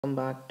Welcome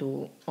back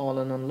to All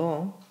in on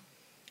Law.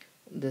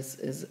 This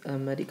is a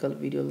medical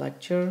video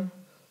lecture,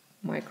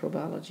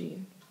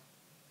 microbiology.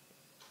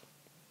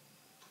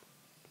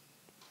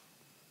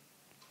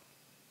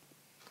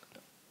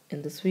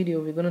 In this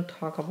video, we're going to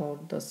talk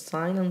about the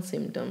sign and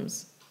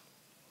symptoms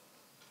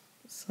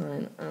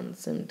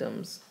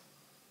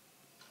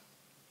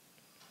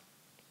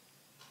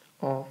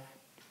of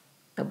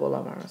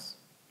Ebola virus.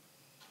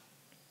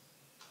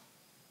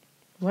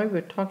 Why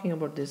we're talking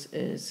about this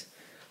is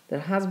there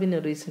has been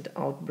a recent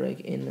outbreak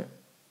in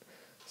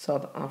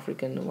South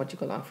African,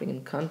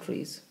 African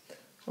countries.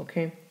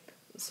 Okay,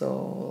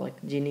 so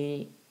like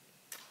Guinea,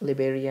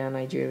 Liberia,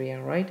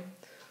 Nigeria, right?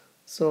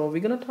 So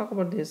we're going to talk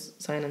about this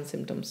sign and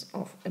symptoms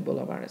of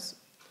Ebola virus.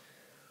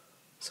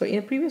 So in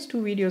the previous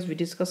two videos, we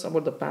discussed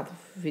about the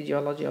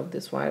pathophysiology of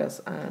this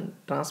virus and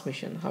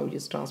transmission, how it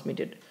is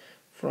transmitted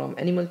from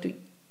animal to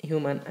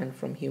human and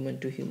from human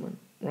to human,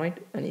 right?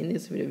 And in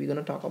this video, we're going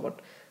to talk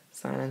about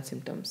sign and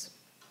symptoms.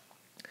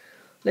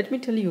 Let me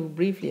tell you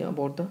briefly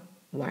about the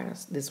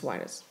virus, this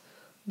virus.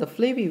 The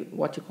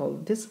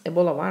this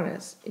Ebola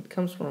virus, it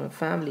comes from a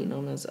family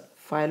known as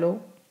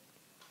filoviruses.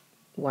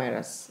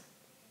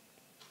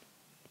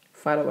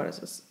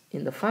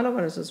 In the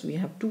filoviruses, we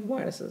have two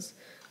viruses,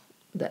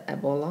 the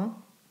Ebola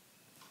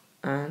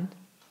and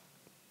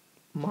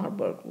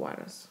Marburg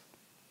virus.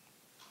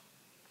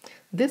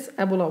 This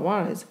Ebola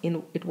virus,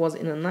 it was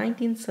in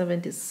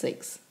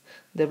 1976.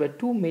 There were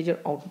two major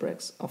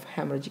outbreaks of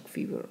hemorrhagic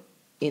fever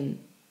in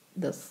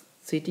the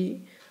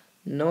city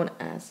known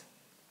as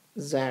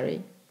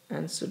Zaire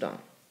and Sudan.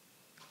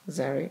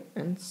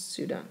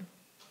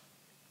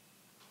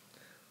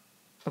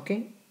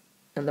 Okay,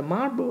 and the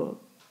Marburg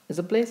is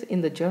a place in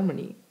the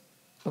Germany.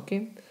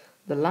 Okay,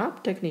 the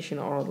lab technician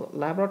or the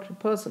laboratory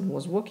person who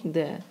was working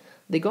there,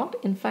 they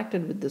got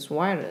infected with this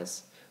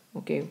virus.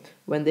 Okay,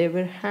 when they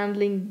were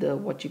handling the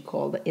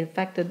the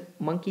infected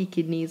monkey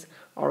kidneys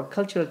or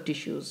cultural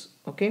tissues,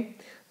 okay,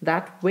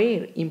 that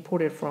were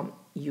imported from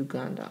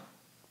Uganda.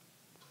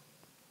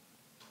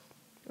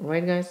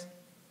 Right, guys?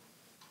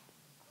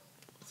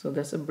 So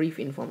that's a brief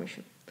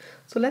information.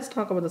 So let's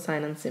talk about the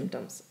sign and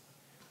symptoms.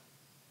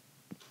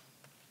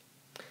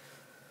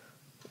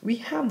 We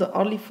have the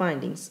early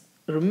findings.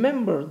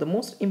 Remember, the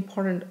most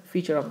important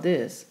feature of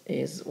this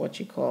is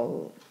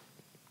the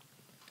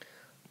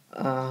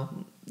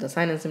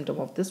sign and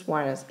symptom of this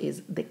virus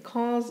is they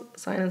cause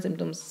sign and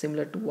symptoms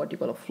similar to what you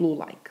call a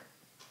flu-like.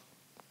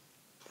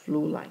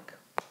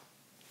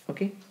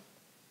 Okay,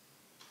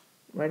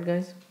 right,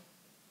 guys?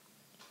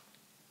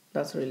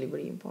 That's really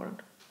very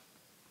important.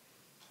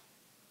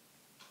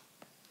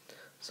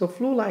 So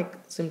flu-like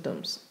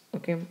symptoms.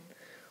 Okay,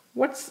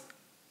 what's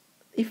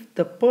if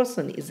the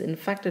person is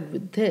infected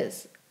with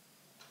this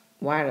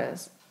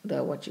virus,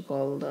 the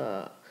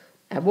Ebola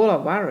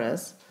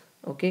virus,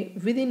 okay,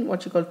 within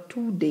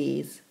 2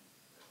 days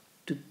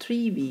to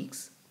 3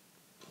 weeks,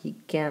 he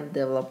can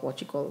develop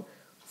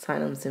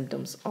sign and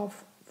symptoms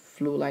of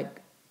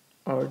flu-like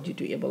or due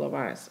to Ebola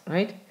virus,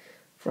 right?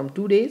 From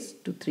 2 days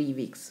to 3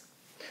 weeks.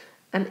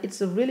 And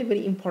it's really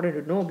very important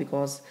to know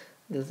because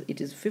it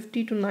is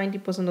 50 to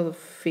 90% of the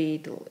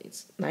fatal.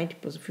 It's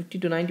 90%, 50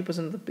 to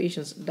 90% of the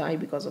patients die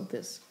because of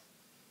this.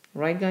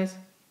 Right, guys?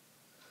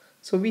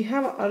 So we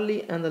have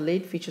early and the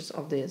late features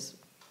of this.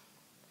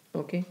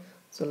 Okay,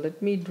 so let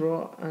me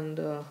draw and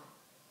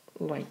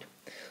write.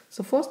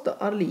 So first, the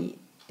early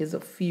is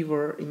a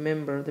fever.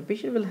 Remember, the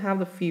patient will have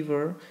the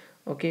fever.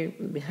 Okay,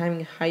 will be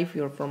having high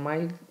fever from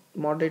mild,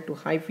 moderate to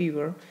high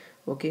fever.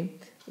 Okay,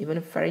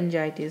 even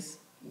pharyngitis.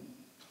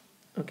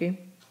 Okay,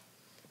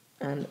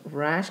 and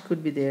rash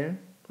could be there,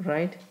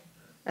 right?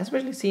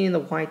 Especially seen in the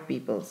white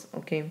peoples.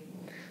 Okay,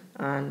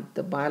 and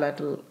the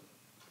bilateral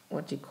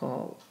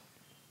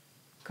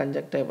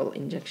conjunctival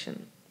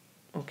injection.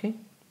 Okay,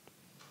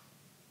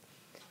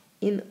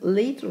 in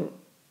later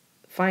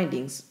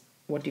findings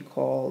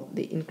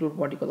they include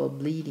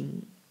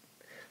bleeding,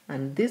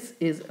 and this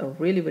is a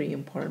really very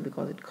important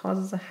because it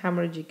causes a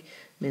hemorrhagic,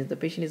 means the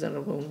patient is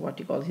undergoing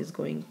he's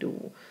going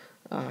to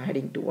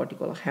heading to a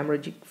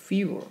hemorrhagic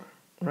fever,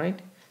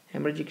 right?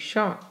 Hemorrhagic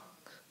shock,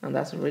 and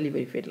that's really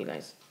very fatal,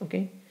 guys.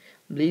 Okay,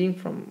 bleeding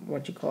from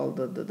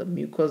the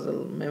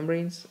mucosal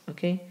membranes.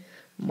 Okay,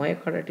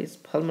 myocarditis,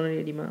 pulmonary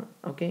edema.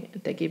 Okay,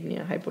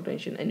 tachypnea,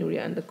 hypotension,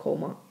 anuria, and the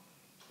coma,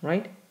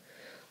 right?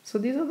 So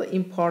these are the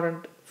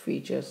important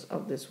features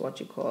of this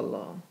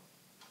Ebola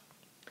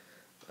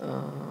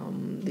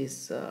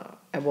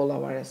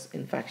virus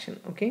infection.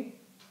 Okay,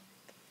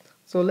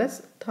 so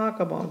let's talk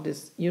about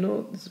this.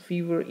 This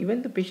fever,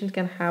 even the patient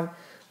can have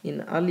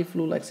in early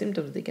flu-like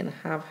symptoms. They can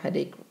have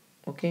headache.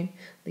 Okay,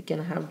 they can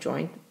have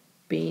joint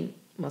pain,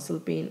 muscle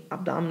pain,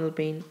 abdominal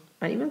pain,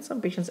 and even some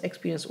patients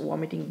experience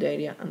vomiting,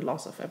 diarrhea, and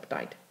loss of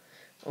appetite.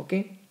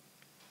 Okay,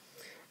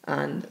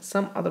 and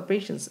some other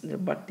patients,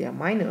 but they are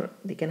minor,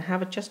 they can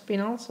have a chest pain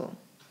also.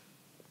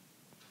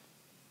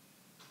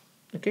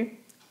 Okay,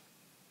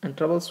 and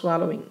trouble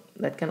swallowing,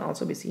 that can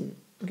also be seen.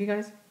 Okay,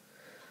 guys?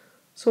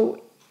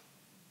 So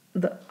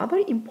the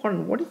other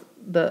important, what is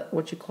the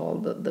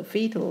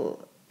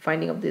fatal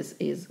finding of this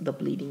is the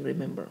bleeding.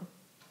 Remember,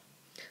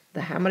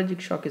 the hemorrhagic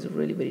shock is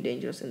really very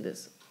dangerous in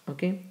this.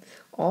 Okay,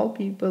 all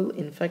people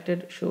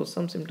infected show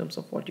some symptoms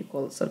of what you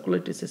call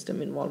circulatory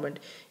system involvement,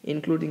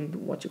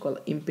 including what you call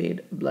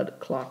impaired blood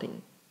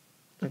clotting.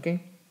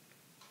 Okay,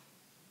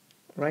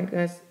 right,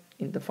 guys,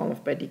 in the form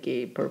of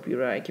petechiae,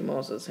 purpura,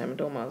 ecchymosis,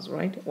 hematomas,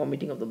 right,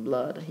 vomiting of the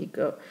blood,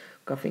 hiccup,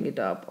 coughing it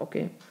up,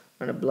 okay,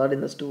 and a blood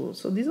in the stool.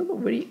 So these are the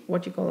very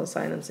what you call the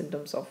sign and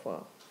symptoms of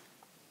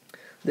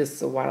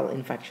this viral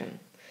infection.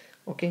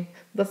 Okay,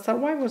 the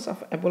survivors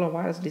of Ebola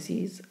virus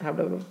disease have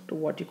developed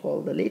what you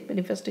call the late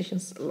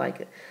manifestations,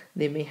 like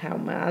they may have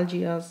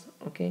myalgias,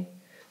 okay,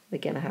 they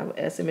can have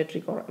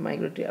asymmetric or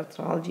migratory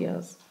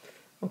arthralgias,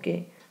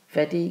 okay,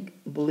 fatigue,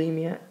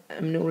 bulimia,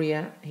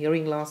 amenorrhea,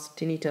 hearing loss,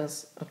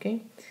 tinnitus,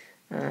 okay,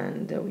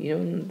 and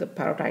even the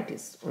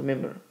parotitis,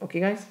 remember. Okay,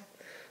 guys,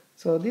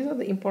 so these are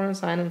the important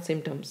signs and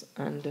symptoms,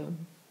 and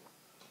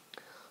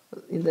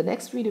in the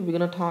next video we're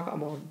going to talk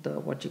about the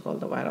what you call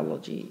the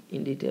virology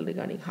in detail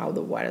regarding how the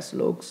virus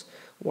looks,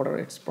 what are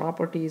its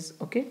properties,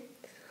 okay,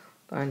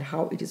 and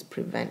how it is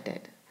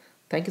prevented.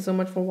 Thank you so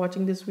much for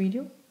watching this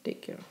video.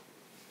 Take care.